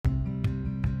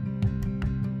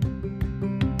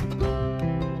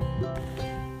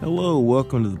Hello,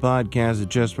 welcome to the podcast at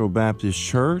Jespero Baptist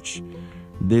Church.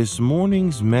 This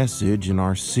morning's message in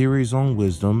our series on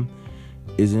wisdom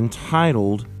is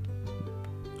entitled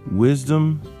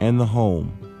Wisdom and the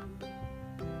Home.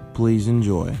 Please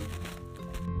enjoy.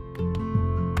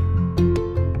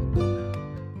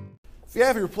 If you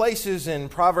have your places in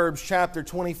Proverbs chapter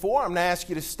 24, I'm going to ask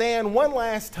you to stand one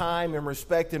last time in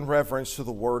respect and reverence to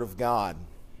the Word of God.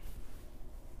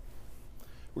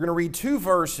 We're going to read two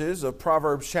verses of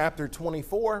Proverbs chapter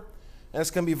 24, and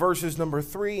it's going to be verses number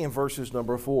 3 and verses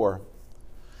number 4.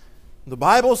 The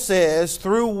Bible says,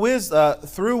 through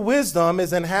wisdom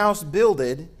is an house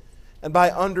builded, and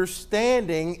by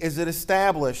understanding is it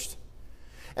established.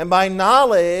 And by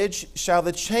knowledge shall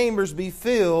the chambers be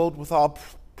filled with all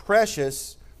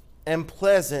precious and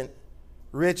pleasant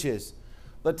riches.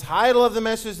 The title of the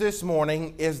message this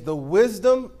morning is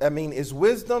Wisdom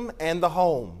and the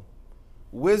Home.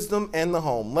 Wisdom and the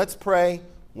Home. Let's pray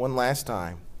one last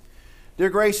time. Dear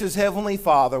gracious Heavenly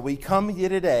Father, we come to you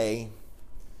today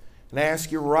and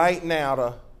ask you right now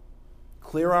to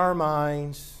clear our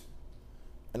minds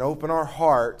and open our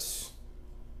hearts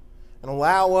and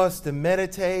allow us to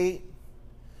meditate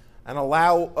and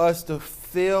allow us to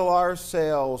fill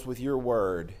ourselves with your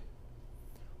word.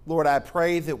 Lord, I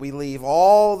pray that we leave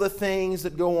all the things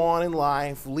that go on in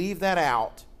life, leave that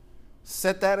out,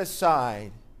 set that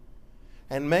aside,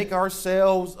 and make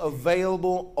ourselves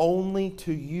available only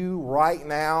to you right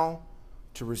now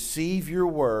to receive your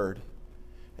word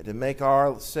and to make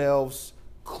ourselves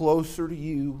closer to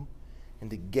you and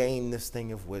to gain this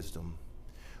thing of wisdom.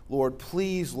 Lord,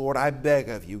 please, Lord, I beg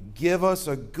of you, give us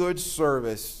a good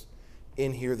service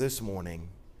in here this morning.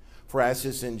 For as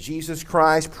it's in Jesus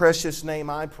Christ's precious name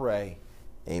I pray.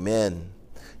 Amen.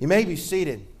 You may be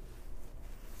seated.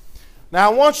 Now,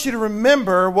 I want you to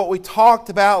remember what we talked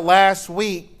about last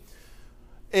week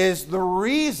is the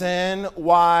reason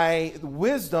why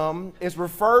wisdom is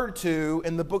referred to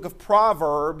in the book of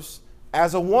Proverbs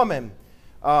as a woman.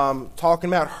 Talking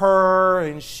about her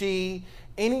and she.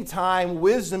 Anytime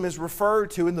wisdom is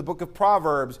referred to in the book of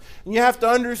Proverbs. And you have to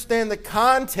understand the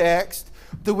context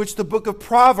to which the book of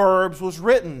Proverbs was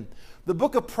written. The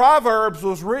book of Proverbs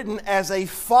was written as a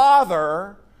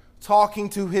father talking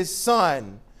to his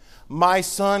son. My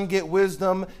son, get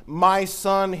wisdom. My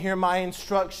son, hear my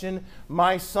instruction.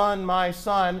 My son, my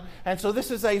son. And so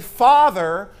this is a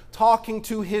father talking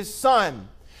to his son.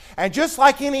 And just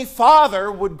like any father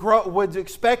would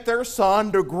expect their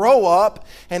son to grow up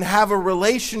and have a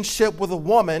relationship with a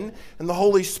woman, and the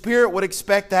Holy Spirit would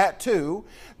expect that too,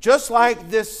 just like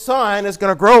this son is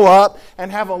going to grow up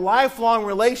and have a lifelong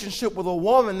relationship with a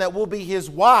woman that will be his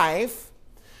wife,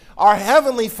 our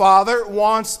Heavenly Father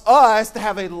wants us to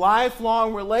have a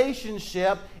lifelong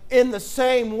relationship in the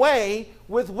same way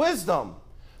with wisdom.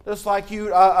 Just like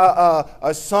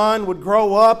a son would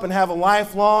grow up and have a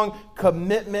lifelong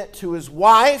commitment to his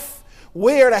wife,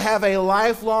 we are to have a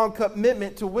lifelong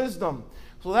commitment to wisdom.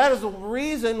 So that is the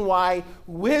reason why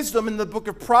wisdom in the book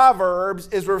of Proverbs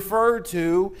is referred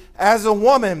to as a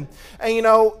woman. And you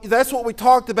know, that's what we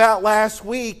talked about last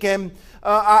week. And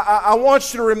I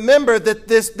want you to remember that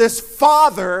this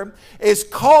father is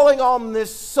calling on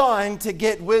this son to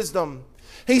get wisdom.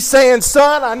 He's saying,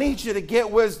 son, I need you to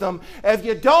get wisdom. If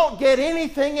you don't get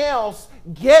anything else,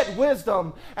 get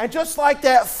wisdom. And just like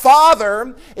that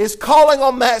father is calling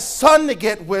on that son to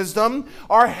get wisdom,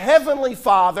 our Heavenly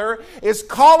Father is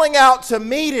calling out to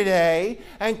me today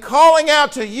and calling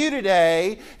out to you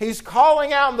today. He's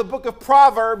calling out in the book of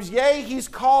Proverbs. Yea, He's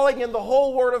calling in the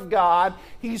whole Word of God.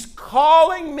 He's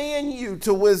calling me and you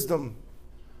to wisdom.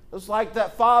 Just like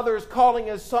that father is calling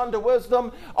his son to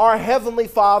wisdom, our Heavenly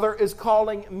Father is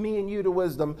calling me and you to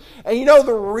wisdom. And you know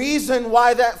the reason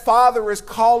why that father is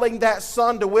calling that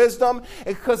son to wisdom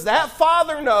is because that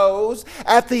father knows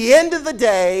at the end of the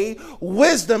day,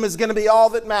 wisdom is going to be all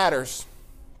that matters.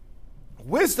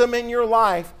 Wisdom in your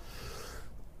life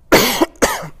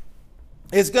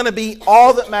is going to be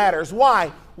all that matters.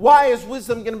 Why? Why is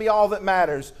wisdom going to be all that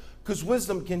matters? Because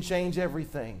wisdom can change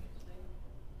everything.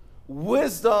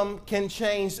 Wisdom can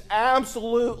change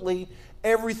absolutely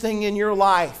everything in your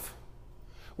life.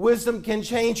 Wisdom can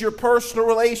change your personal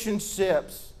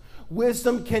relationships.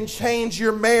 Wisdom can change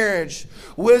your marriage.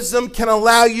 Wisdom can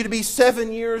allow you to be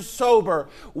 7 years sober.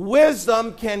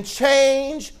 Wisdom can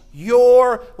change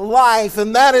your life,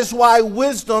 and that is why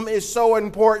wisdom is so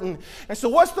important. And so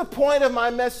what's the point of my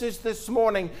message this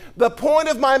morning? The point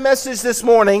of my message this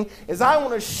morning is I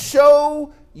want to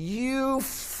show you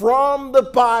from the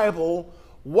Bible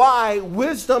why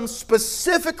wisdom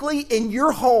specifically in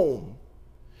your home,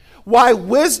 Why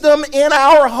wisdom in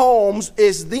our homes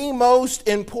is the most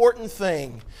important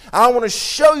thing. I want to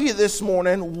show you this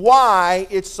morning why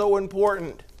it's so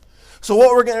important. So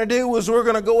what we're going to do is we're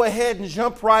going to go ahead and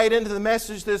jump right into the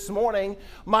message this morning.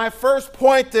 My first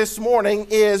point this morning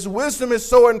is wisdom is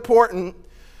so important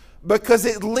because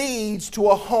it leads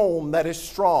to a home that is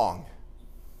strong.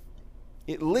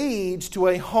 It leads to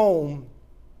a home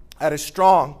that is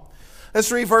strong.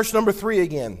 Let's read verse number 3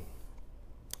 again.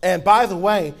 And by the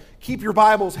way, keep your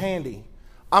Bibles handy.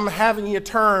 I'm having you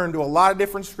turn to a lot of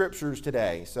different scriptures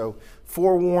today. So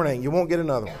forewarning, you won't get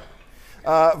another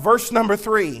one. Verse number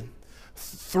 3.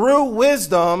 Through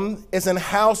wisdom is an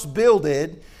house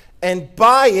builded, and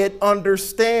by it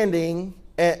understanding,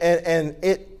 and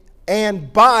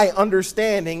by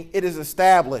understanding it is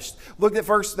established. Look at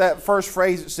that first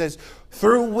phrase. It says,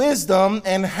 through wisdom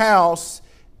an house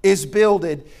is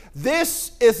builded.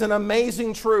 This is an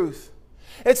amazing truth.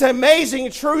 It's an amazing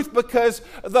truth because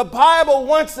the Bible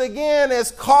once again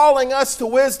is calling us to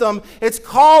wisdom. It's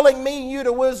calling me and you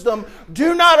to wisdom.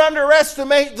 Do not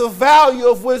underestimate the value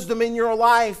of wisdom in your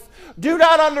life. Do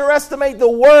not underestimate the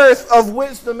worth of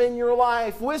wisdom in your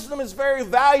life. Wisdom is very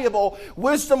valuable.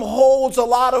 Wisdom holds a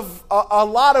lot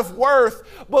of worth.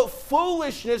 But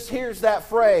foolishness hears that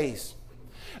phrase.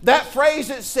 That phrase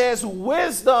that says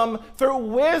wisdom, through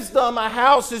wisdom a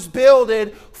house is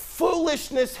builded.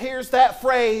 Foolishness hears that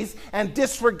phrase and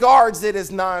disregards it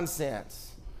as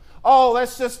nonsense. Oh,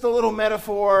 that's just a little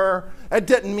metaphor. It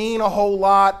doesn't mean a whole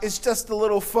lot. It's just a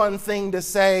little fun thing to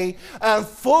say. And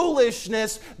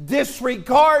foolishness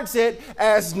disregards it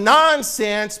as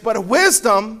nonsense. But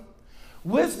wisdom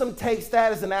takes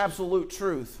that as an absolute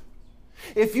truth.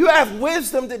 If you have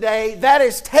wisdom today, that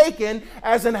is taken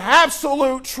as an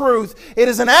absolute truth. It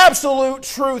is an absolute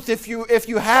truth if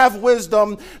you have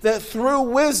wisdom, that through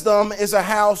wisdom is a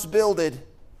house builded.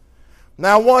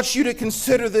 Now I want you to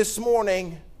consider this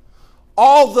morning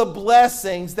all the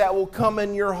blessings that will come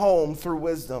in your home through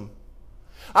wisdom.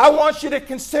 I want you to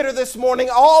consider this morning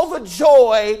all the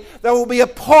joy that will be a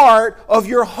part of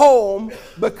your home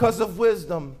because of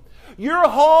wisdom. Your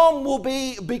home will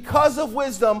be, because of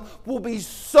wisdom, will be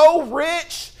so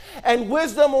rich, and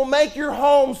wisdom will make your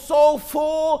home so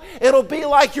full, it'll be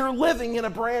like you're living in a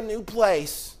brand new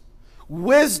place.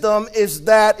 Wisdom is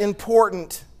that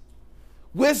important.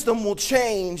 Wisdom will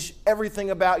change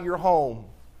everything about your home.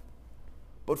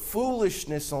 But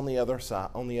foolishness on the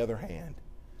other hand,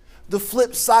 the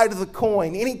flip side of the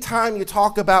coin. Anytime you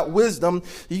talk about wisdom,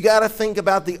 you got to think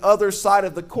about the other side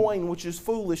of the coin, which is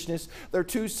foolishness. They're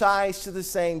two sides to the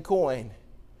same coin.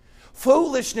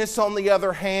 Foolishness, on the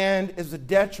other hand, is a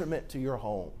detriment to your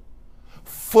home.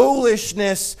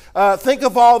 Foolishness, think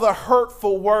of all the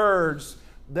hurtful words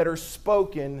that are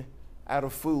spoken out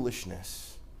of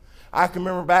foolishness. I can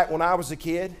remember back when I was a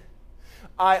kid,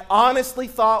 I honestly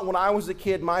thought when I was a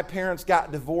kid my parents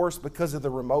got divorced because of the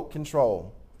remote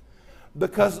control.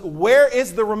 Because where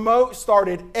is the remote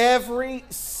started every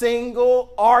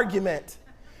single argument.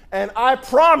 And I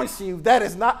promise you, that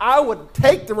is not, I would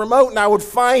take the remote and I would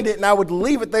find it and I would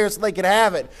leave it there so they could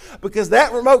have it. Because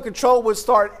that remote control would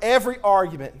start every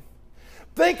argument.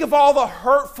 Think of all the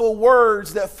hurtful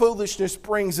words that foolishness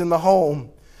brings in the home.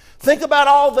 Think about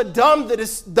all the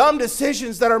dumb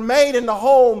decisions that are made in the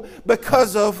home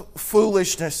because of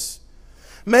foolishness.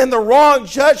 Man, the wrong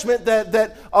judgment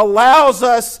that allows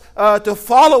us to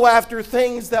follow after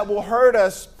things that will hurt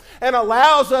us, and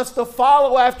allows us to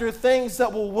follow after things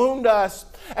that will wound us,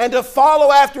 and to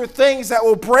follow after things that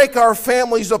will break our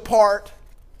families apart.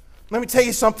 Let me tell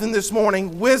you something this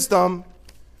morning. Wisdom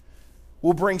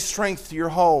will bring strength to your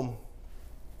home.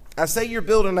 I say you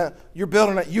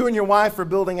and your wife are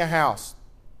building a house.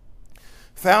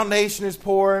 Foundation is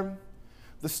poured.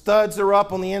 The studs are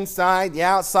up on the inside. The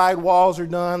outside walls are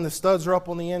done. The studs are up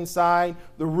on the inside.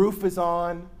 The roof is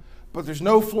on. But there's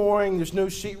no flooring, there's no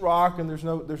sheetrock, and there's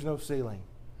no ceiling.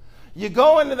 You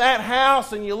go into that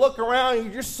house and you look around and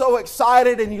you're just so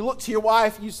excited, and you look to your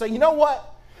wife and you say, you know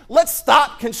what? Let's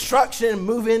stop construction and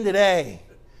move in today.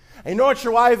 And you know what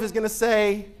your wife is going to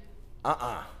say?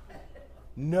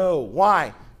 No.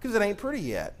 Why? Because it ain't pretty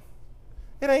yet.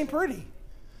 It ain't pretty.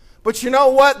 But you know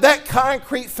what? That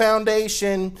concrete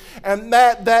foundation and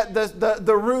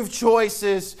the roof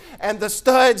choices and the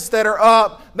studs that are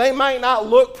up, they might not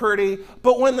look pretty,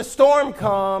 but when the storm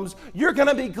comes, you're going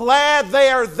to be glad they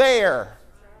are there.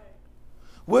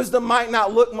 Wisdom might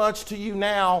not look much to you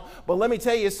now, but let me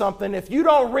tell you something. If you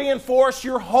don't reinforce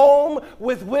your home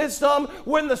with wisdom,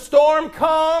 when the storm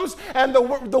comes and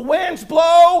the winds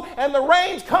blow and the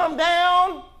rains come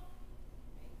down,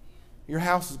 your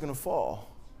house is going to fall.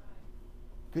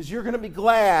 Because you're going to be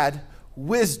glad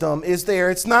wisdom is there.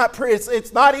 It's not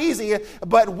easy,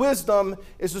 but wisdom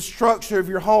is the structure of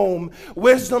your home.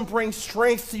 Wisdom brings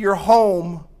strength to your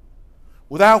home.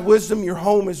 Without wisdom, your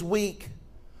home is weak.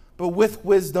 But with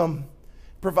wisdom,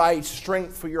 it provides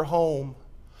strength for your home.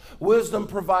 Wisdom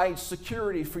provides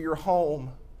security for your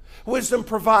home. Wisdom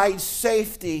provides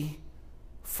safety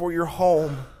for your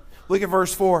home. Look at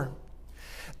verse 4.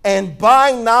 And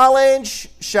by knowledge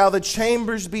shall the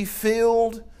chambers be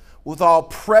filled with all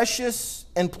precious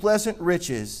and pleasant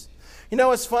riches. You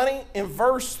know, it's funny. In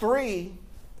verse 3,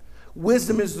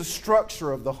 wisdom is the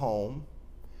structure of the home.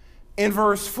 In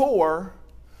verse 4,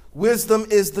 wisdom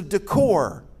is the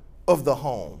decor of the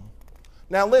home.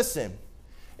 Now listen,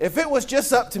 if it was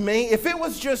just up to me, if it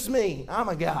was just me, I'm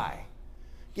a guy.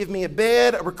 Give me a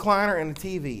bed, a recliner, and a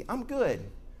TV. I'm good.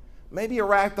 Maybe a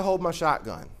rack to hold my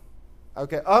shotgun.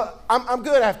 Okay, I'm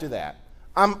good after that.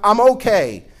 I'm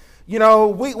okay. You know,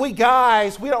 we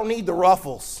guys, we don't need the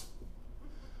ruffles.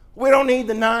 We don't need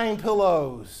the 9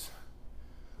 pillows.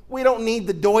 We don't need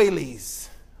the doilies.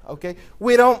 Okay,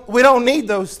 we don't need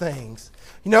those things.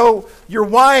 You know, your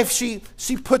wife, she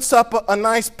puts up a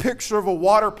nice picture of a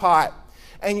water pot,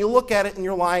 and you look at it and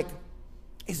you're like,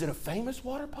 is it a famous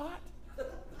water pot?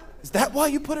 Is that why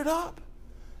you put it up?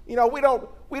 You know,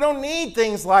 we don't need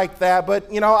things like that,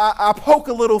 but, you know, I poke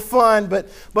a little fun, but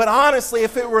honestly,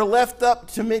 if it were left up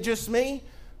to me, just me,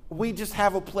 we just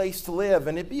have a place to live,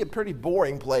 and it'd be a pretty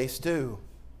boring place, too.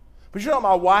 But you know what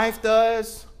my wife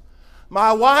does?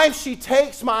 My wife, she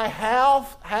takes my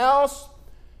house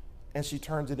and she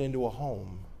turns it into a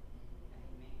home.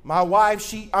 My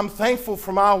wife, I'm thankful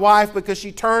for my wife because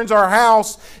she turns our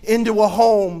house into a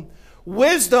home.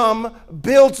 Wisdom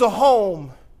builds a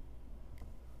home.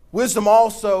 Wisdom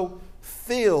also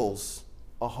fills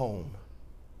a home.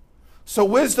 So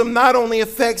wisdom not only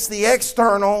affects the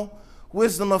external,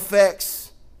 wisdom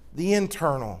affects the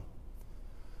internal.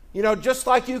 You know, just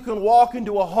like you can walk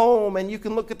into a home and you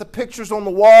can look at the pictures on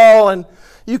the wall and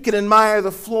you can admire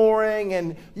the flooring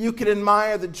and you can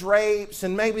admire the drapes,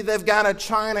 and maybe they've got a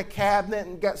china cabinet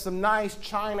and got some nice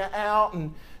china out,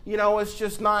 and you know, it's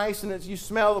just nice, and you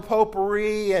smell the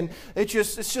potpourri, and it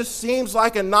just seems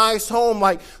like a nice home,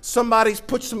 like somebody's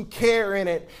put some care in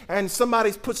it, and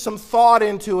somebody's put some thought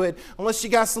into it. Unless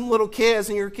you got some little kids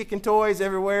and you're kicking toys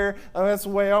everywhere, that's the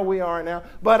way we are now.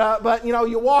 But you know,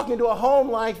 you walk into a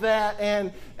home like that,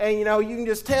 and you know, you can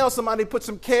just tell somebody put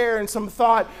some care and some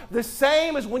thought. The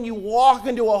same as when you walk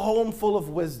into a home full of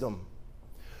wisdom.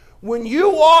 When you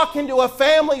walk into a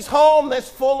family's home that's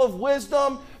full of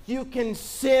wisdom, you can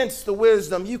sense the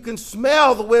wisdom. You can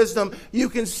smell the wisdom. You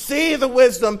can see the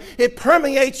wisdom. It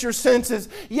permeates your senses.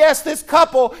 Yes, this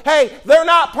couple, hey, they're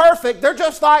not perfect. They're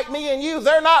just like me and you.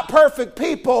 They're not perfect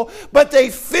people, but they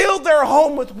filled their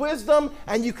home with wisdom,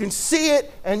 and you can see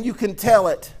it and you can tell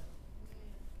it.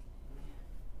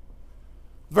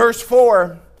 Verse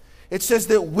 4, it says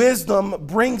that wisdom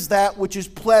brings that which is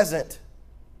pleasant.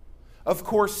 Of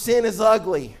course, sin is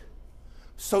ugly,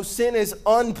 so sin is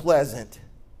unpleasant.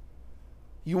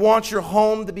 You want your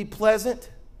home to be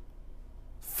pleasant?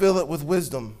 Fill it with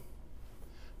wisdom.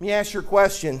 Let me ask you a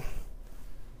question.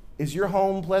 Is your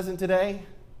home pleasant today?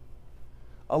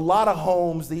 A lot of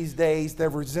homes these days, they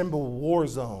resemble war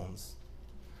zones.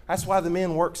 That's why the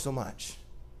men work so much.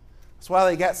 That's why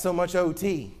they got so much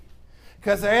OT.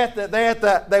 Because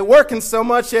they're working so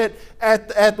much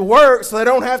at work, so they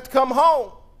don't have to come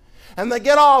home. And they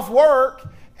get off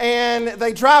work and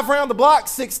they drive around the block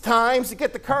 6 times to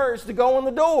get the courage to go in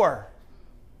the door.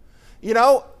 You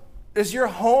know, does your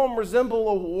home resemble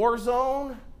a war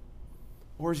zone?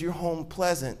 Or is your home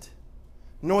pleasant?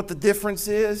 You know what the difference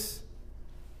is?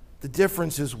 The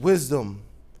difference is wisdom.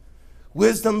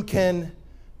 Wisdom can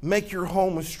make your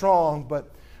home strong, but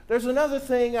there's another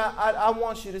thing I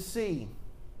want you to see.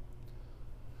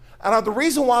 And the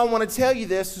reason why I want to tell you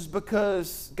this is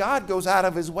because God goes out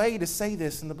of his way to say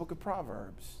this in the book of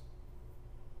Proverbs.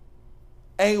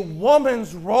 A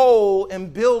woman's role in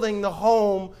building the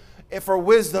home for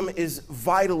wisdom is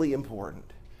vitally important.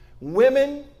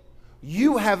 Women,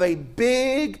 you have a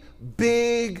big,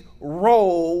 big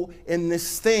role in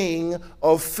this thing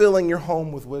of filling your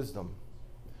home with wisdom.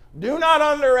 Do not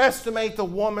underestimate the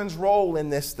woman's role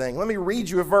in this thing. Let me read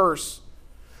you a verse.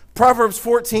 Proverbs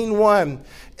 14:1.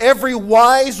 Every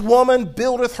wise woman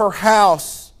buildeth her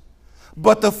house,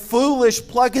 but the foolish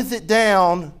plucketh it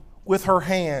down with her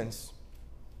hands.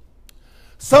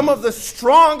 Some of the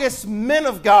strongest men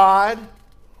of God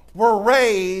were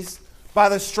raised by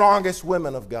the strongest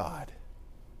women of God.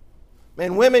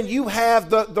 And women, you have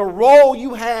the role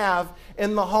you have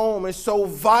in the home is so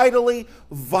vitally,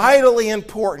 vitally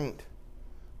important.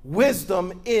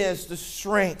 wisdom is the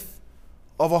strength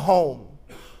of a home.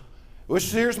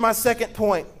 Which here's my second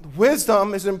point.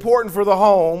 Wisdom is important for the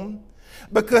home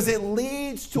because it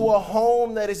leads to a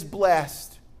home that is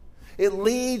blessed. It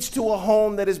leads to a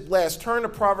home that is blessed. Turn to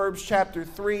Proverbs chapter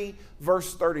 3,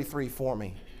 verse 33 for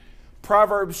me.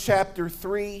 Proverbs chapter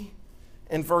 3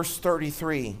 and verse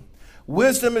 33.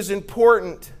 Wisdom is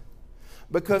important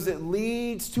because it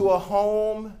leads to a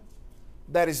home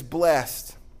that is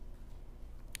blessed.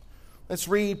 Let's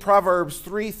read Proverbs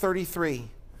 3:33.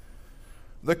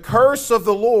 The curse of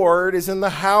the Lord is in the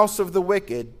house of the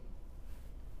wicked,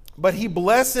 but he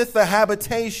blesseth the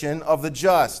habitation of the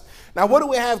just. Now, what do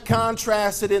we have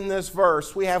contrasted in this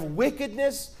verse? We have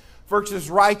wickedness versus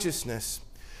righteousness.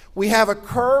 We have a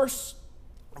curse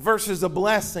versus a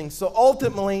blessing. So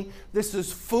ultimately, this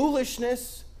is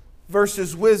foolishness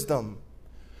versus wisdom.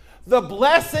 The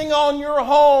blessing on your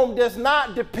home does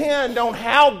not depend on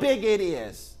how big it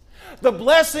is. The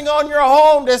blessing on your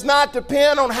home does not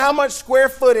depend on how much square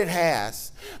foot it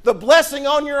has. The blessing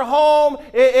on your home,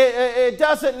 it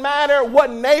doesn't matter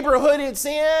what neighborhood it's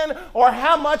in or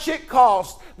how much it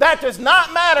costs. That does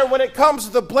not matter when it comes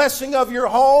to the blessing of your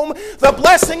home. The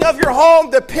blessing of your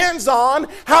home depends on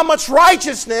how much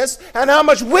righteousness and how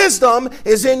much wisdom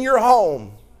is in your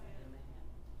home.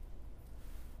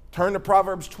 Turn to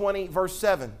Proverbs 20, verse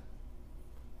 7.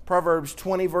 Proverbs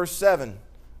 20, verse 7.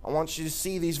 I want you to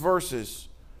see these verses.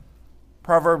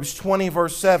 Proverbs 20,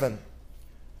 verse 7.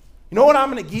 You know what I'm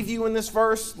going to give you in this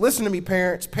verse? Listen to me,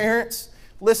 parents. Parents,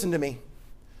 listen to me.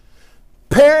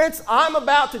 Parents, I'm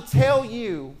about to tell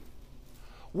you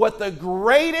what the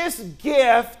greatest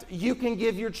gift you can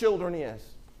give your children is.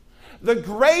 The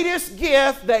greatest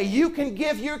gift that you can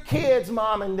give your kids,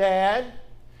 mom and dad,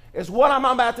 is what I'm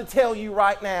about to tell you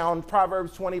right now in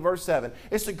Proverbs 20, verse 7.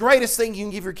 It's the greatest thing you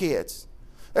can give your kids.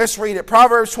 Let's read it.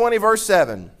 Proverbs 20, verse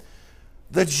 7.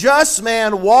 The just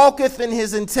man walketh in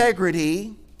his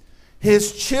integrity.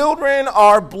 His children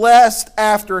are blessed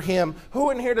after him. Who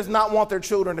in here does not want their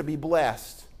children to be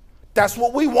blessed? That's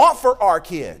what we want for our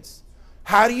kids.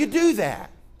 How do you do that?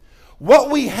 What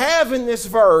we have in this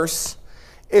verse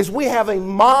is we have a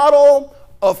model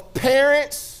of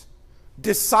parents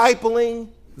discipling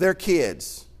their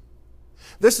kids.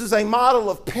 This is a model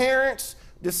of parents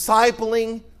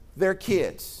discipling their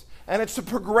kids. And it's a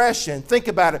progression. Think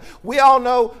about it. We all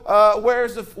know where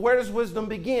does wisdom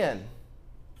begin?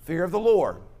 Fear of the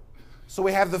Lord. So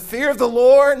we have the fear of the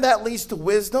Lord, and that leads to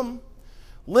wisdom.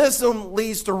 Wisdom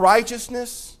leads to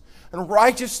righteousness, and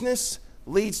righteousness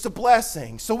leads to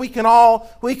blessing. So we can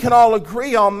all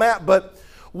agree on that. But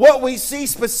what we see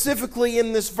specifically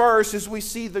in this verse is we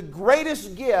see the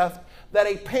greatest gift that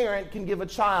a parent can give a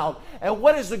child. And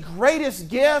what is the greatest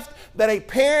gift that a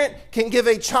parent can give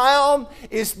a child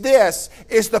is this,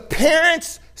 is the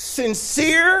parent's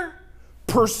sincere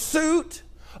pursuit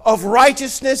of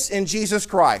righteousness in Jesus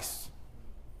Christ.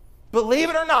 Believe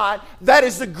it or not, that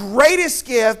is the greatest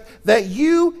gift that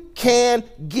you can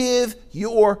give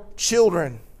your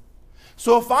children.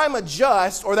 So if I'm a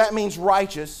just, or that means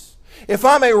righteous, if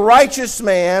I'm a righteous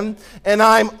man and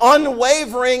I'm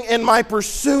unwavering in my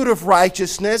pursuit of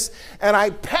righteousness and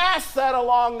I pass that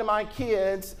along to my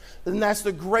kids, then that's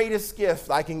the greatest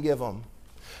gift I can give them.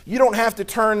 You don't have to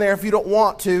turn there if you don't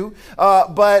want to,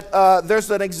 but there's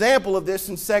an example of this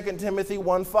in 2 Timothy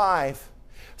 1:5.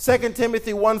 2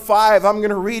 Timothy 1:5, I'm going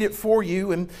to read it for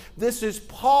you, and this is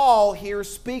Paul here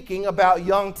speaking about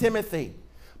young Timothy.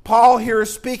 Paul here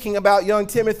is speaking about young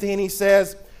Timothy, and he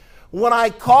says, when I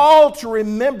call to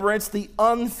remembrance the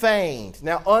unfeigned.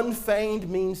 Now, unfeigned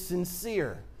means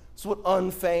sincere. That's what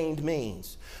unfeigned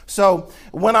means. So,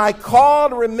 when I call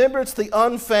to remembrance the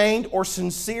unfeigned or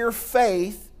sincere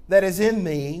faith that is in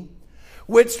thee,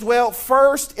 which dwelt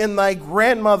first in thy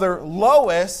grandmother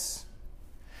Lois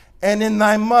and in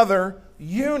thy mother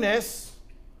Eunice.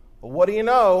 Well, what do you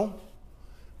know?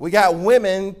 We got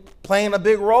women playing a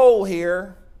big role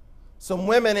here. Some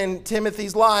women in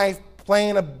Timothy's life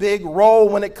playing a big role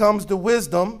when it comes to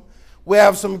wisdom. We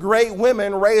have some great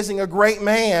women raising a great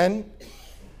man.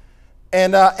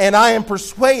 And I am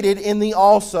persuaded in thee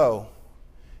also.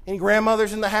 Any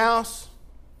grandmothers in the house?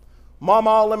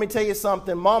 Mama, let me tell you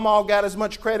something. Mama got as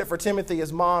much credit for Timothy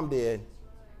as mom did.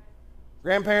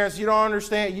 Grandparents, you don't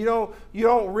understand. You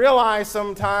don't realize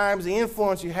sometimes the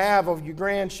influence you have over your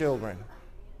grandchildren.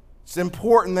 It's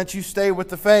important that you stay with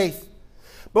the faith.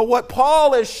 But what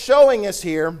Paul is showing us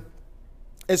here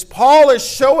is Paul is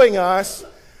showing us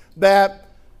that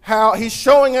how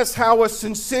a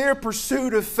sincere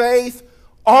pursuit of faith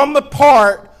on the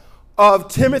part of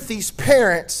Timothy's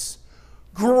parents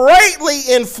greatly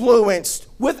influenced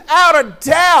without a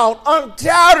doubt,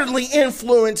 undoubtedly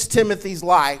influenced Timothy's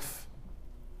life.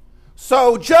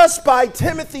 So just by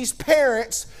Timothy's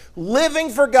parents living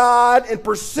for God and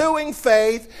pursuing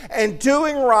faith and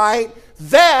doing right,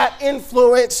 that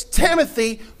influenced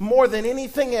Timothy more than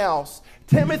anything else.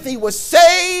 Timothy was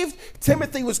saved.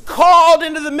 Timothy was called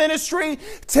into the ministry.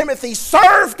 Timothy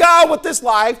served God with his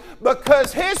life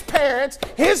because his parents,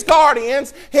 his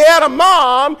guardians, he had a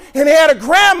mom and he had a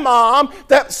grandmom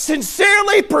that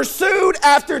sincerely pursued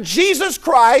after Jesus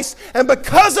Christ. And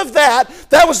because of that,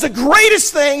 that was the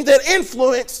greatest thing that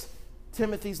influenced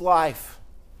Timothy's life.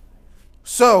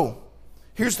 So,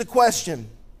 here's the question.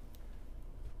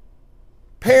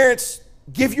 Parents,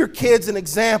 give your kids an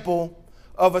example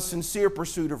of a sincere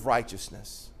pursuit of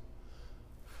righteousness.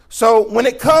 So when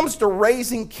it comes to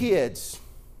raising kids,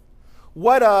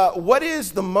 what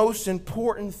is the most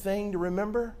important thing to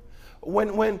remember?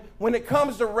 When it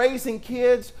comes to raising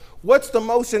kids, what's the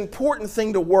most important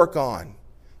thing to work on?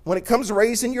 When it comes to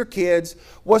raising your kids,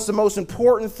 what's the most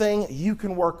important thing you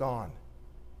can work on?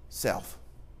 Self.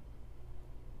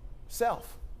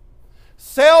 Self.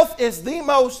 Self is the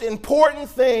most important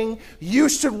thing you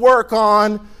should work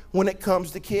on when it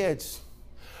comes to kids.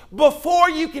 Before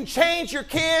you can change your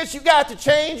kids, you got to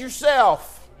change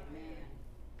yourself.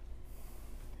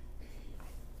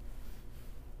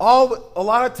 A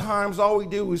lot of times all we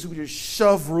do is we just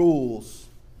shove rules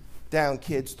down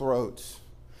kids' throats,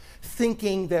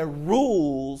 thinking that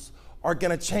rules are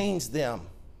going to change them.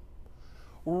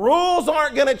 Rules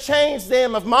aren't going to change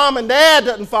them if mom and dad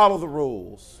doesn't follow the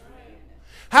rules.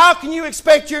 How can you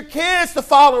expect your kids to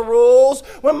follow rules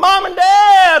when mom and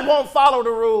dad won't follow the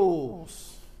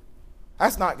rules?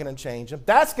 That's not going to change them.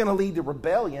 That's going to lead to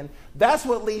rebellion. That's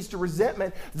what leads to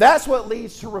resentment. That's what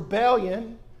leads to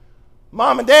rebellion.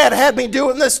 Mom and dad had me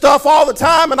doing this stuff all the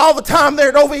time, and all the time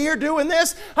they're over here doing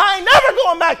this. I ain't never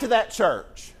going back to that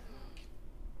church.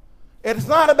 It's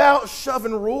not about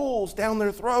shoving rules down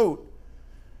their throat.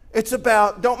 It's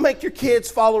about don't make your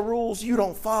kids follow rules you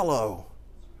don't follow.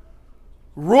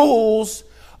 Rules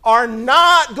are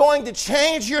not going to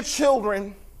change your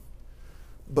children,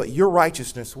 but your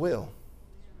righteousness will.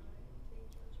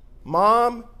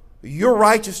 Mom, your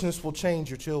righteousness will change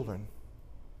your children.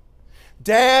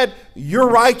 Dad, your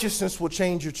righteousness will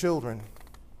change your children.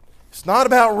 It's not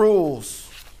about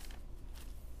rules.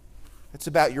 It's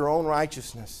about your own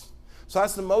righteousness. So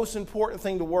that's the most important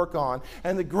thing to work on.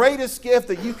 And the greatest gift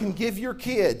that you can give your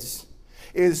kids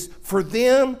is for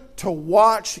them to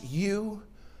watch you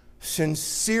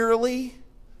sincerely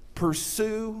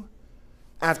pursue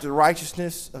after the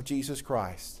righteousness of Jesus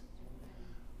Christ.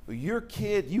 Your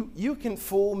kid, you can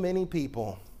fool many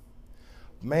people.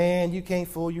 Man, you can't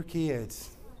fool your kids.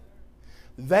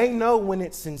 They know when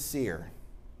it's sincere.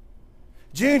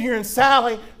 Junior and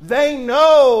Sally, they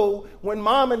know when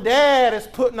mom and dad is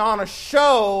putting on a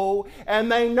show,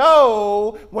 and they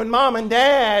know when mom and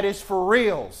dad is for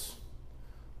reals.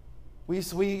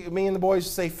 Me and the boys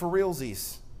say for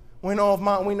realsies. We know if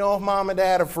mom and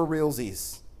dad are for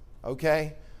realsies,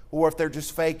 okay? Or if they're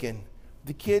just faking.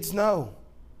 The kids know.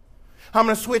 I'm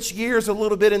going to switch gears a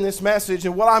little bit in this message,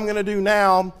 and what I'm going to do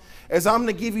now is I'm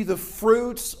going to give you the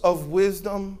fruits of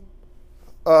wisdom.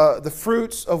 The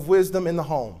fruits of wisdom in the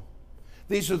home.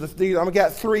 I've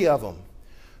got 3 of them.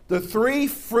 The 3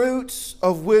 fruits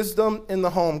of wisdom in the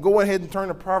home. Go ahead and turn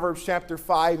to Proverbs chapter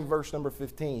 5 and verse number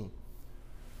 15.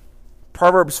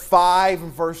 Proverbs 5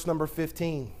 and verse number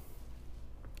 15.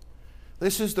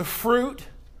 This is the fruit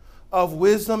of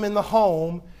wisdom in the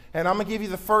home, and I'm going to give you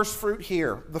the first fruit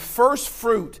here. The first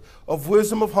fruit of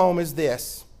wisdom of home is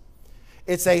this.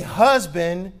 It's a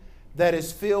husband that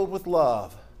is filled with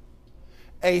love.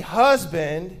 A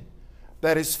husband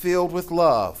that is filled with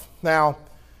love. Now,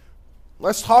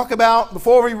 let's talk about,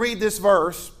 before we read this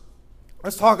verse,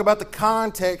 let's talk about the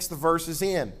context the verse is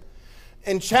in.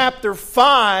 In chapter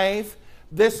 5,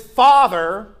 this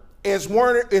father is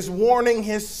warning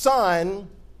his son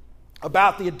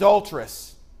about the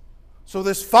adulteress. So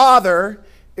this father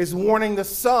is warning the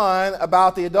son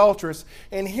about the adulteress.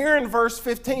 And here in verse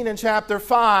 15 in chapter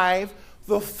 5,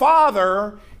 the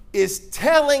father is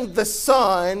telling the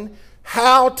son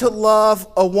how to love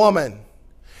a woman.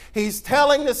 He's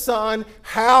telling the son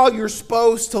how you're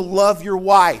supposed to love your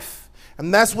wife.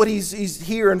 And that's what he's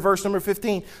here in verse number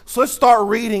 15. So let's start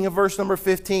reading in verse number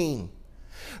 15.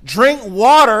 Drink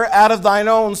water out of thine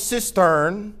own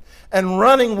cistern, and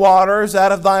running waters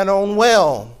out of thine own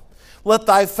well. Let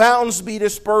thy fountains be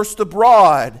dispersed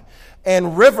abroad,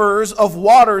 and rivers of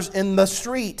waters in the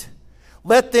street.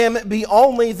 Let them be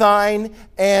only thine,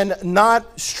 and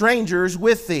not strangers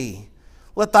with thee.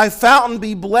 Let thy fountain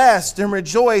be blessed, and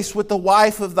rejoice with the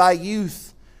wife of thy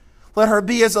youth. Let her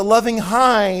be as a loving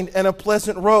hind and a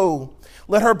pleasant roe.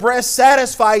 Let her breast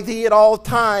satisfy thee at all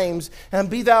times, and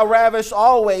be thou ravished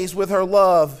always with her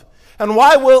love. And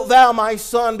why wilt thou, my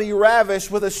son, be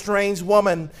ravished with a strange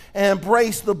woman, and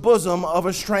embrace the bosom of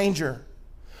a stranger?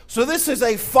 So this is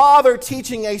a father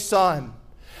teaching a son.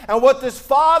 And what this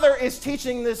father is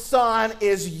teaching this son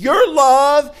is your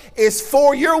love is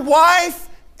for your wife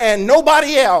and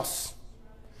nobody else.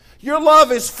 Your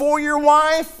love is for your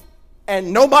wife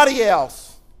and nobody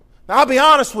else. Now, I'll be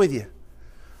honest with you.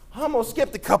 I'm going to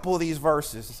skip a couple of these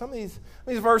verses. Some of these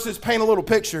verses paint a little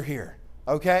picture here,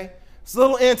 okay? It's a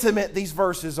little intimate, these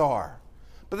verses are.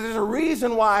 But there's a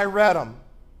reason why I read them.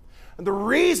 And the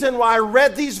reason why I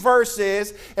read these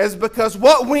verses is because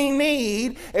what we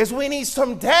need is we need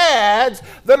some dads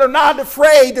that are not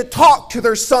afraid to talk to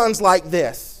their sons like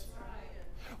this.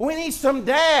 We need some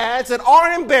dads that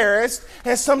aren't embarrassed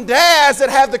and some dads that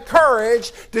have the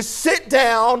courage to sit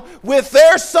down with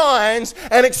their sons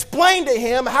and explain to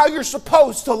him how you're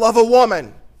supposed to love a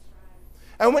woman.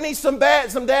 And we need some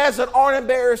dads that aren't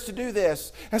embarrassed to do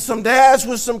this. And some dads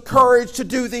with some courage to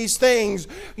do these things.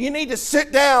 You need to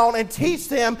sit down and teach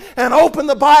them and open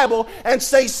the Bible and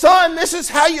say, son, this is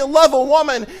how you love a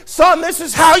woman. Son, this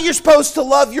is how you're supposed to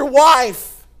love your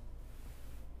wife.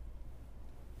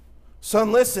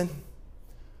 Son, listen.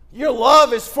 Your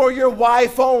love is for your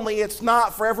wife only. It's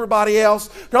not for everybody else.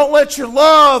 Don't let your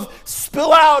love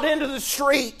spill out into the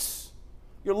streets.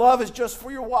 Your love is just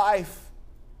for your wife.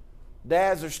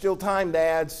 Dads, there's still time,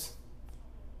 dads.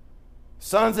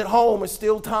 Sons at home, it's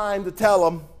still time to tell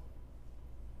them.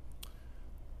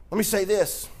 Let me say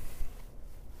this.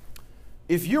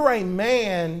 If you're a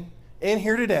man in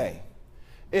here today,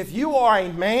 if you are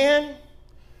a man,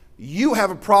 you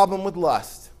have a problem with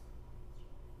lust.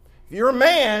 If you're a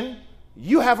man,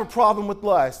 you have a problem with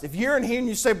lust. If you're in here and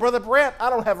you say, Brother Brett, I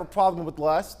don't have a problem with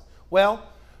lust. Well,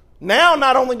 now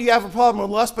not only do you have a problem with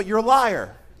lust, but you're a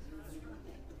liar.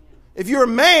 If you're a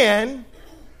man,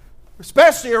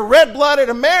 especially a red-blooded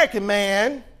American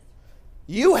man,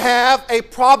 you have a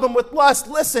problem with lust.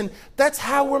 Listen, that's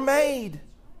how we're made.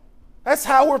 That's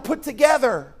how we're put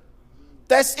together.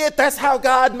 That's it. That's how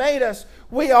God made us.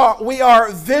 We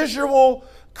are visual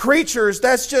creatures.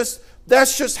 That's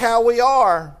just how we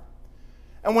are.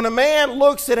 And when a man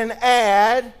looks at an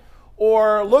ad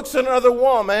or looks at another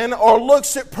woman or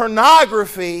looks at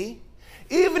pornography,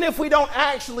 even if we don't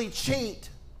actually cheat,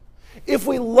 if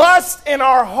we lust in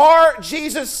our heart,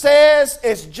 Jesus says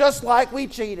it's just like we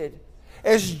cheated.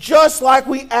 It's just like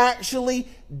we actually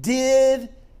did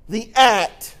the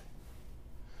act.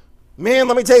 Man,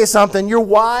 let me tell you something. Your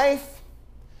wife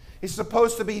is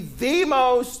supposed to be the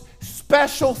most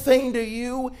special thing to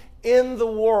you in the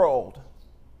world.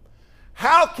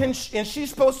 And she's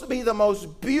supposed to be the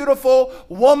most beautiful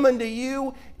woman to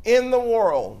you in the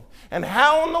world. And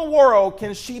how in the world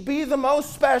can she be the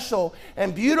most special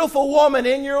and beautiful woman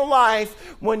in your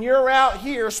life when you're out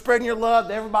here spreading your love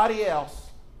to everybody else?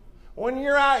 When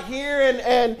you're out here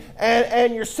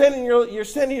and you're sending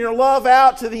your love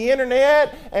out to the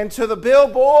internet and to the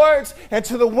billboards and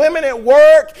to the women at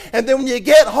work, and then when you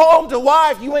get home to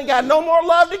wife, you ain't got no more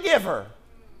love to give her.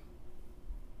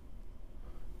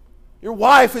 Your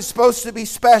wife is supposed to be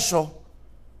special.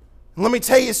 And let me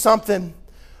tell you something.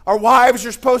 Our wives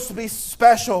are supposed to be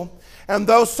special. And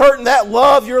though certain that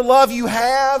your love you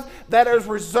have, that is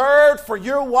reserved for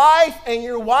your wife and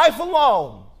your wife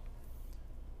alone.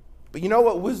 But you know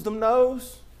what wisdom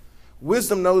knows?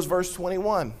 Wisdom knows verse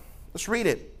 21. Let's read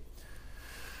it.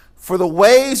 For the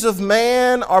ways of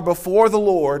man are before the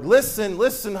Lord. Listen,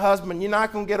 husband, you're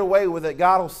not going to get away with it.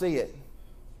 God will see it.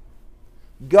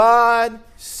 God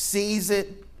sees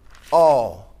it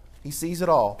all. He sees it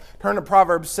all. Turn to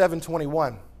Proverbs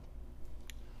 7:21.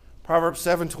 Proverbs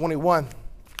 7:21.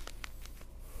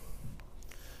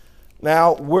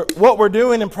 Now, what we're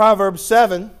doing in Proverbs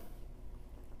 7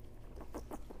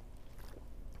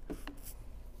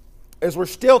 is we're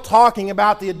still talking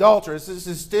about the adulteress. This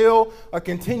is still a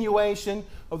continuation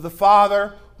of the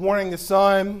father warning the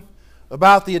son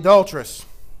about the adulteress.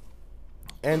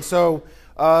 And so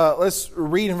let's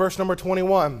read in verse number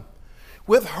 21.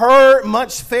 With her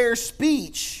much fair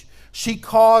speech she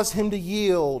caused him to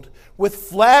yield. With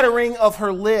flattering of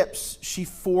her lips she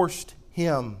forced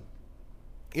him.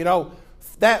 You know,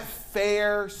 that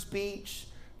fair speech,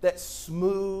 that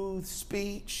smooth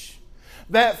speech,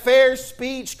 that fair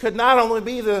speech could not only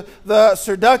be the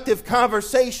seductive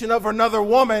conversation of another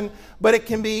woman, but it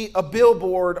can be a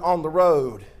billboard on the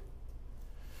road.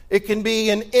 It can be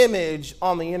an image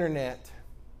on the internet.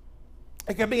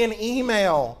 It can be an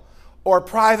email or a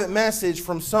private message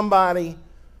from somebody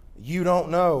you don't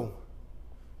know.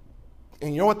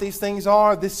 And you know what these things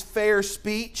are? This fair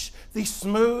speech, these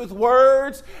smooth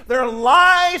words, they're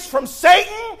lies from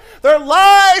Satan, they're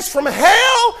lies from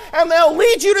hell, and they'll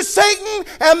lead you to Satan,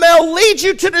 and they'll lead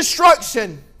you to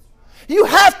destruction. You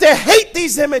have to hate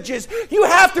these images. You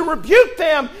have to rebuke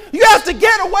them. You have to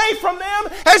get away from them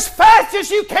as fast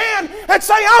as you can and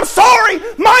say, I'm sorry,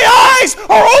 my eyes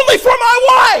are only for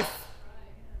my wife.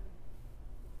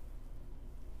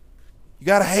 You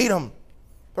got to hate them.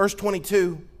 Verse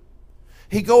 22,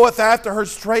 he goeth after her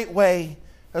straightway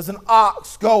as an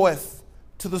ox goeth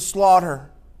to the slaughter.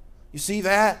 You see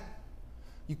that?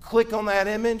 You click on that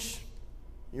image,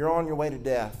 you're on your way to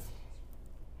death.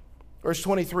 Verse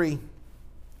 23,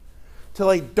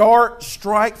 till a dart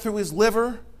strike through his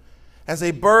liver, as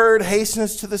a bird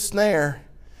hasteneth to the snare,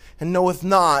 and knoweth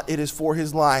not it is for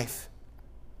his life.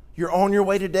 You're on your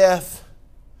way to death.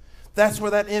 That's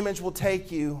where that image will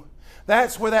take you.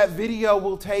 That's where that video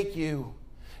will take you.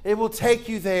 It will take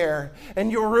you there,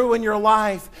 and you'll ruin your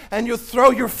life, and you'll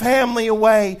throw your family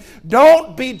away.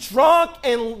 Don't be drunk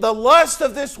in the lust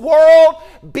of this world.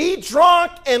 Be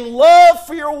drunk in love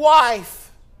for your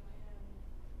wife.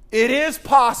 It is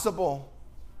possible.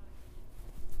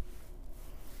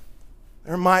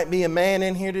 There might be a man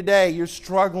in here today, you're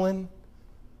struggling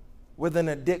with an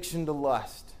addiction to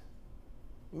lust.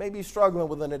 Maybe you're struggling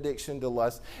with an addiction to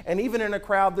lust. And even in a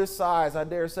crowd this size, I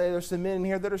dare say there's some men in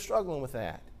here that are struggling with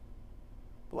that.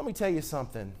 But let me tell you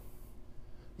something.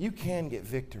 You can get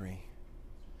victory.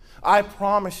 I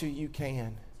promise you, you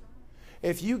can.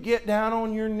 If you get down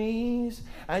on your knees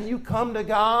and you come to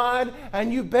God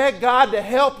and you beg God to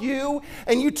help you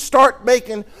and you start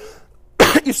taking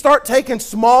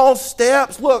small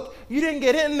steps. Look, you didn't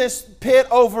get in this pit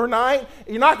overnight.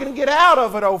 You're not going to get out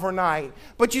of it overnight.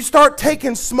 But you start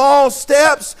taking small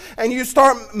steps and you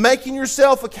start making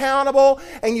yourself accountable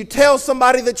and you tell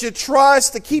somebody that you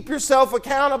trust to keep yourself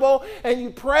accountable and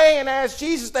you pray and ask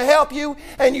Jesus to help you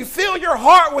and you fill your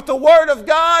heart with the Word of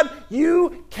God,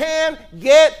 you can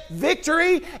get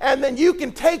victory, and then you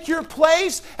can take your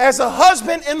place as a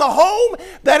husband in the home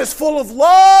that is full of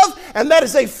love, and that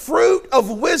is a fruit of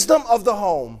wisdom of the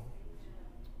home.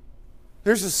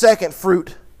 There's a second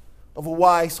fruit of a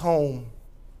wise home.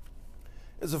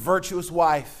 Is a virtuous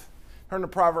wife. Turn to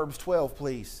Proverbs 12,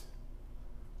 please.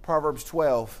 Proverbs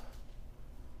 12.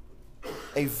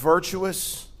 A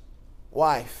virtuous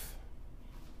wife.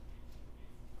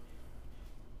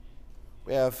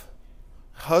 We have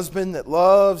a husband that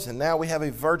loves, and now we have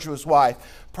a virtuous wife.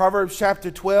 Proverbs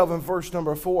chapter 12 and verse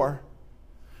number 4.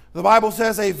 The Bible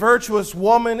says, a virtuous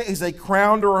woman is a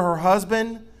crown to her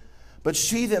husband, but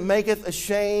she that maketh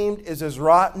ashamed is as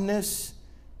rottenness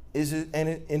is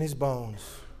in his bones.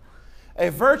 A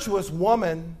virtuous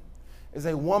woman is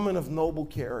a woman of noble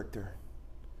character.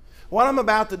 What I'm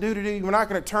about to do we're not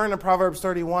going to turn to Proverbs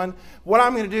 31. What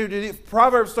I'm going to do,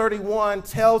 Proverbs 31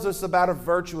 tells us about a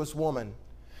virtuous woman.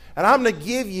 And I'm going to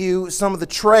give you some of the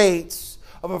traits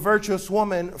of a virtuous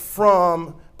woman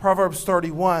from Proverbs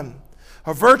 31.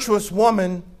 A virtuous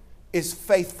woman is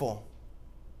faithful.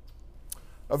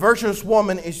 A virtuous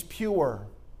woman is pure.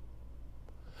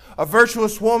 A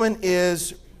virtuous woman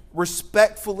is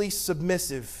respectfully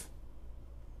submissive.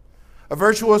 A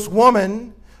virtuous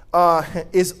woman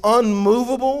is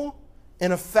unmovable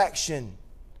in affection.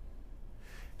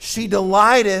 She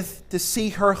delighteth to see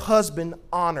her husband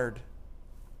honored.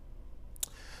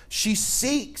 She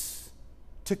seeks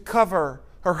to cover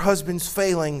her husband's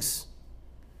failings.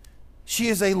 She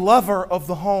is a lover of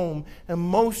the home, and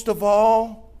most of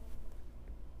all,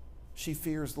 she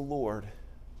fears the Lord.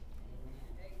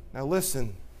 Now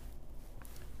listen,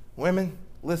 women,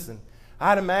 listen.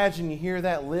 I'd imagine you hear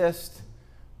that list.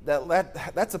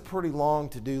 That's a pretty long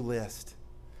to-do list.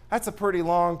 That's a pretty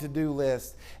long to-do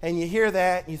list. And you hear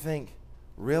that and you think,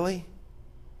 really?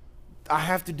 I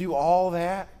have to do all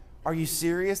that? Are you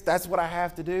serious? That's what I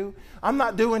have to do? I'm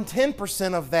not doing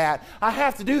 10% of that. I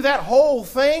have to do that whole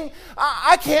thing?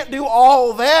 I can't do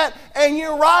all that. And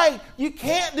you're right, you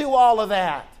can't do all of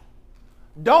that.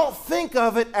 Don't think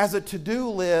of it as a to-do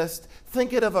list.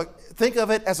 Think of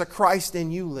it as a Christ in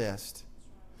you list.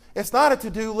 It's not a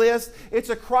to-do list. It's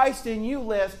a Christ in you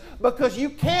list, because you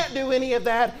can't do any of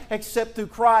that except through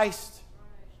Christ.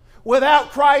 Without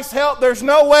Christ's help, there's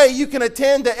no way you can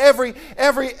attend to every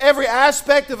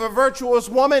aspect of a virtuous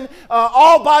woman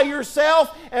all by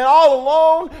yourself and all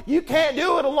alone. You can't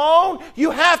do it alone. You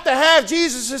have to have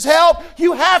Jesus' help.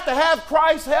 You have to have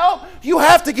Christ's help. You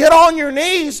have to get on your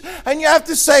knees and you have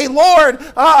to say, Lord,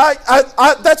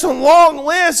 that's a long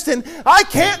list and I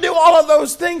can't do all of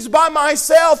those things by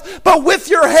myself, but with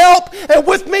your help and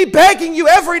with me begging you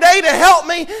every day to help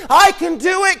me, I can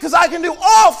do it, because I can do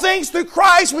all things through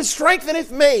Christ which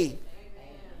strengtheneth me. Amen.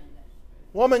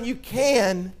 Woman, you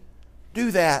can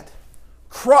do that.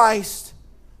 Christ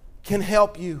can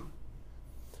help you.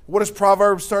 What does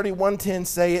Proverbs 31:10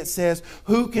 say? It says,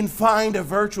 who can find a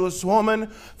virtuous woman?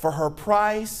 For her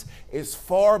price is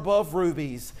far above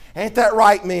rubies. Ain't that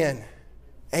right, men?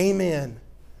 Amen.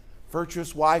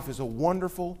 Virtuous wife is a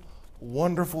wonderful,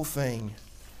 wonderful thing.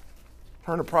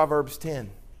 Turn to Proverbs 10.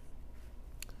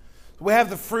 We have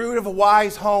the fruit of a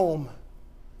wise home.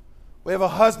 We have a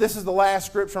husband. This is the last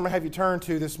scripture I'm going to have you turn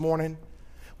to this morning.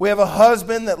 We have a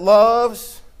husband that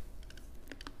loves.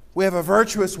 We have a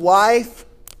virtuous wife.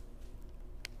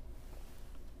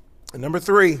 And number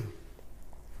 3,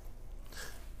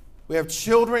 we have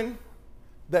children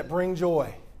that bring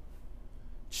joy.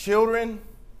 Children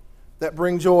that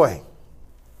bring joy.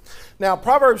 Now,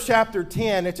 Proverbs chapter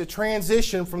 10, it's a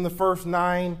transition from the first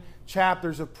 9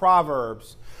 chapters of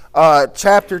Proverbs.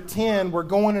 Chapter 10, we're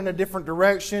going in a different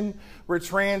direction. We're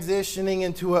transitioning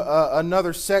into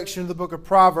another section of the book of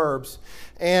Proverbs.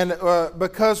 And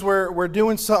because we're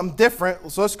doing something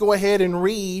different, so let's go ahead and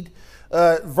read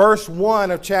verse 1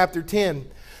 of chapter 10.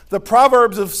 The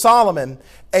Proverbs of Solomon.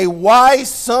 A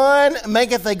wise son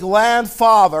maketh a glad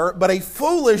father, but a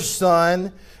foolish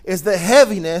son is the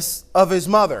heaviness of his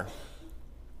mother.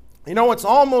 You know, it's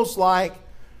almost like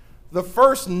the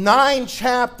first 9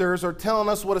 chapters are telling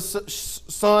us what a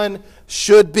son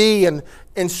should be and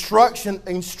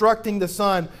instructing the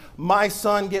son. My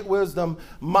son, get wisdom.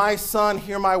 My son,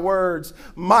 hear my words.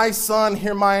 My son,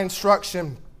 hear my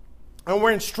instruction. And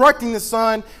we're instructing the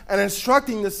son and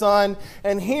instructing the son.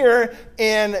 And here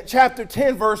in chapter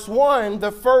 10, verse 1,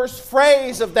 the first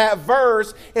phrase of that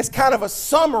verse is kind of a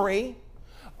summary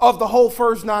of the whole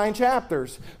first 9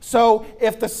 chapters. So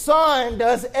if the son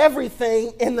does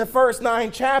everything in the first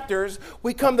 9 chapters,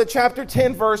 we come to chapter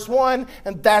 10, verse 1,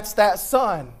 and that's that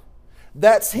son.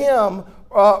 That's him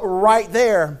right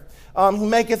there. He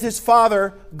maketh his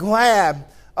father glad,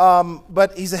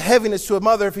 but he's a heaviness to a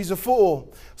mother if he's a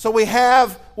fool. So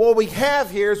what we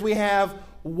have here is we have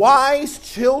wise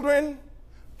children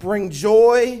bring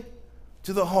joy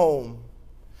to the home.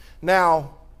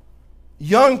 Now,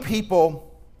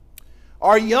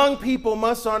 our young people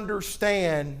must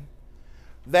understand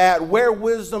that where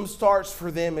wisdom starts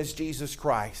for them is Jesus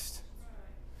Christ.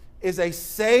 Is a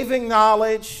saving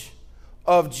knowledge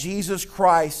of Jesus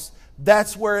Christ.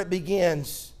 That's where it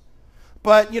begins.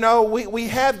 But, you know, we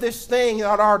have this thing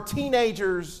that our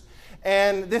teenagers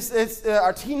and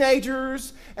our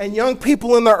teenagers and young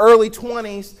people in their early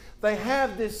 20s, they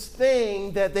have this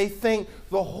thing that they think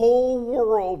the whole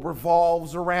world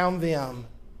revolves around them.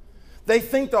 They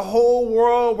think the whole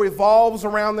world revolves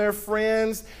around their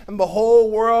friends, and the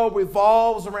whole world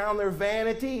revolves around their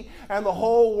vanity, and the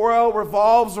whole world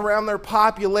revolves around their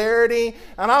popularity.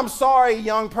 And I'm sorry,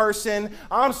 young person,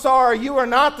 I'm sorry, you are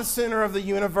not the center of the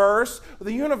universe.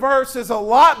 The universe is a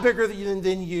lot bigger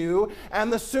than you,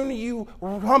 and the sooner you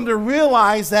come to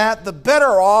realize that, the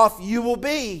better off you will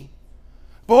be.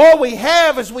 But what we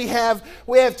have is we have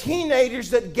teenagers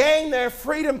that gain their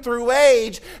freedom through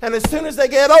age, and as soon as they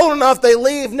get old enough, they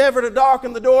leave, never to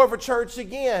darken the door of a church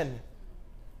again.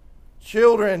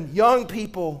 Children, young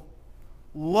people,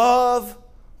 love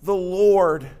the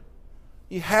Lord.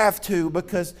 You have to,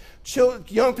 because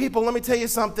young people, let me tell you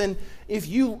something.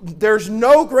 There's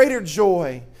no greater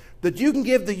joy that you can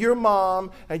give to your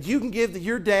mom and you can give to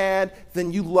your dad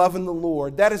than you loving the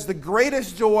Lord. That is the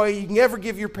greatest joy you can ever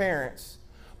give your parents.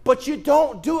 But you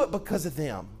don't do it because of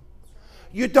them.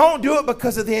 You don't do it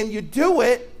because of them. You do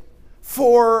it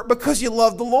because you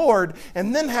love the Lord,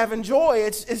 and then having joy.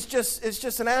 It's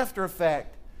just an after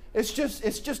effect. It's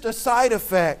just a side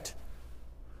effect.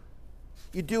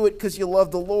 You do it because you love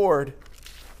the Lord.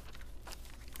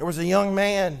 There was a young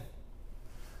man,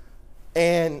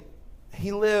 and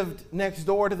he lived next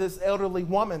door to this elderly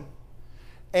woman,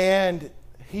 and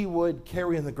he would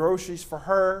carry in the groceries for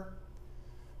her.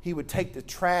 He would take the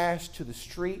trash to the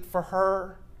street for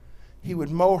her. He would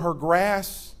mow her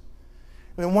grass.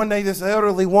 And then one day this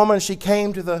elderly woman, she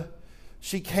came to the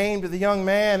young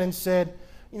man and said,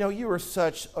 you know, you're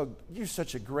such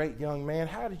a great young man.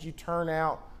 How did you turn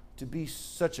out to be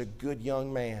such a good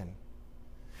young man?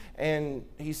 And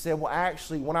he said, well,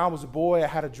 actually, when I was a boy, I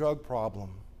had a drug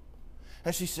problem.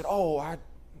 And she said, oh, I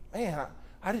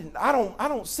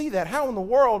don't see that. How in the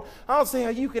world? I don't see how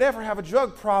you could ever have a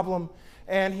drug problem.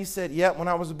 And he said, yeah, when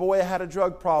I was a boy, I had a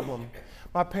drug problem.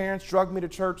 My parents drugged me to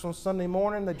church on Sunday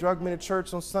morning. They drugged me to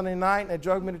church on Sunday night. And they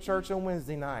drugged me to church on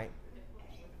Wednesday night.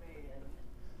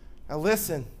 Now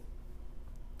listen,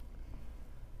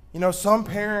 some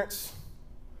parents,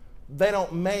 they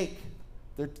don't make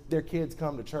their kids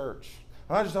come to church.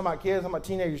 I'm not just talking about kids, I'm talking about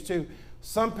teenagers too.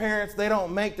 Some parents, they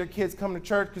don't make their kids come to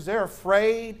church because they're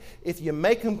afraid if you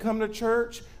make them come to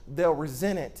church, they'll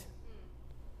resent it.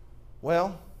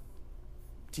 Well,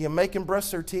 do you make them brush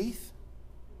their teeth?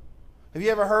 Have you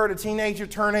ever heard a teenager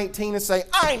turn 18 and say,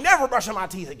 I ain't never brushing my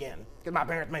teeth again because my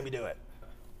parents made me do it?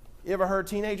 You ever heard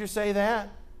teenagers say that?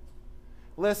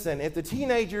 Listen, if the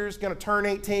teenager's going to turn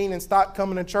 18 and stop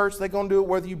coming to church, they're going to do it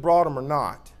whether you brought them or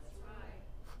not.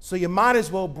 So you might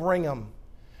as well bring them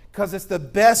because it's the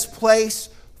best place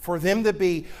for them to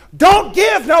be. Don't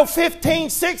give no 15,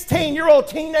 16-year-old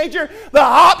teenager the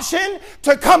option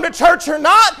to come to church or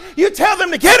not. You tell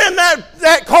them to get in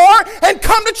that car and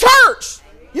come to church.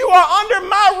 You are under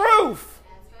my roof.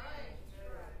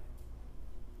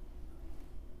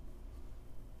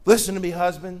 Listen to me,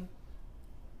 husband.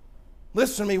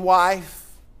 Listen to me, wife.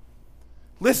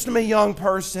 Listen to me, young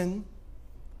person.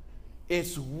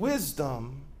 It's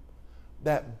wisdom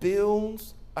that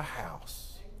builds a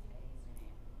house.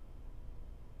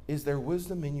 Is there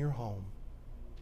wisdom in your home?